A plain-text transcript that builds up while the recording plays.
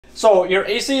So your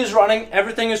AC is running,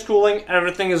 everything is cooling,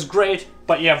 everything is great,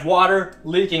 but you have water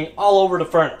leaking all over the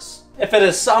furnace. If it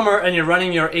is summer and you're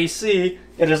running your AC,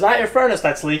 it is not your furnace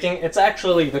that's leaking, it's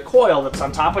actually the coil that's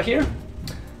on top of here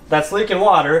that's leaking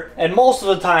water, and most of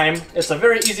the time it's a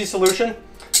very easy solution.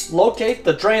 Locate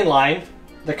the drain line,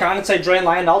 the condensate drain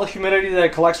line, all the humidity that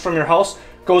it collects from your house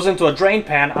goes into a drain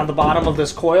pan on the bottom of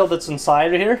this coil that's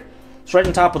inside of here. It's right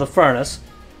on top of the furnace.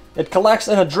 It collects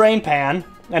in a drain pan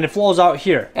and it flows out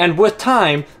here. And with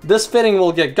time, this fitting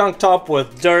will get gunked up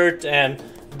with dirt and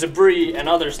debris and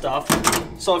other stuff.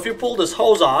 So if you pull this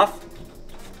hose off,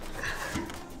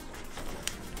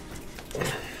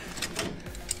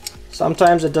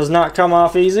 sometimes it does not come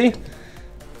off easy.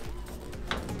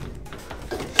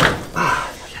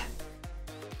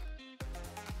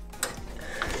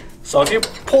 So if you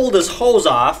pull this hose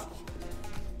off,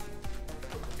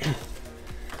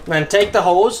 then take the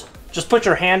hose, just put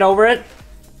your hand over it,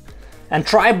 and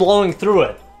try blowing through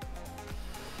it.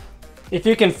 If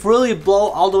you can freely blow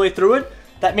all the way through it,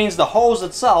 that means the hose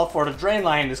itself or the drain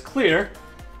line is clear,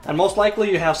 and most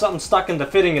likely you have something stuck in the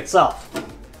fitting itself.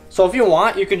 So if you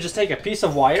want, you can just take a piece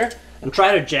of wire and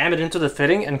try to jam it into the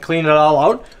fitting and clean it all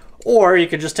out, or you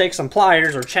could just take some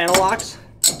pliers or channel locks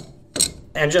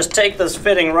and just take this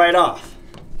fitting right off.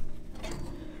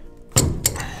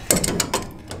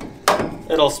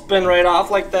 It'll spin right off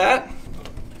like that.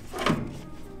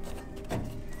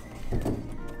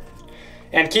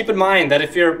 And keep in mind that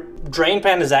if your drain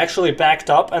pan is actually backed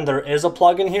up and there is a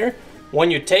plug in here, when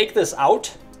you take this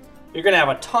out, you're gonna have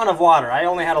a ton of water. I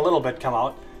only had a little bit come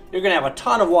out. You're gonna have a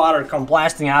ton of water come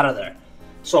blasting out of there.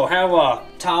 So have a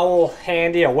towel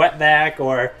handy, a wet vac,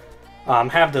 or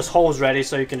have this hose ready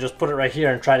so you can just put it right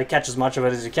here and try to catch as much of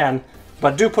it as you can.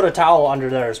 But do put a towel under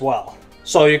there as well.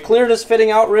 So you clear this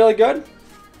fitting out really good,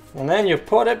 and then you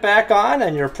put it back on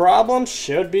and your problem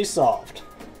should be solved.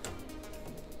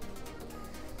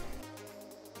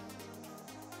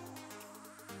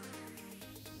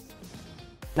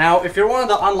 Now, if you're one of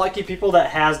the unlucky people that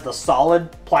has the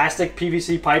solid plastic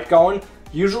PVC pipe going,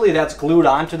 usually that's glued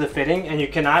onto the fitting and you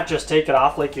cannot just take it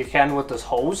off like you can with this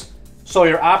hose. So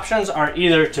your options are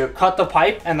either to cut the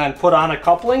pipe and then put on a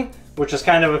coupling, which is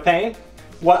kind of a pain.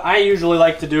 What I usually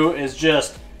like to do is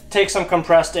just take some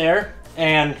compressed air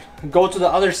and go to the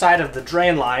other side of the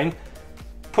drain line,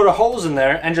 put a hose in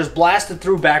there and just blast it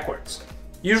through backwards.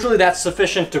 Usually that's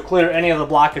sufficient to clear any of the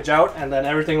blockage out, and then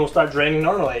everything will start draining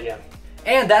normally again.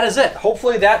 And that is it.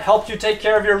 Hopefully that helped you take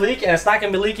care of your leak and it's not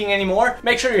going to be leaking anymore.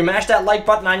 Make sure you mash that like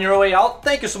button on your way out.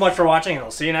 Thank you so much for watching, and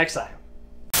I'll see you next time.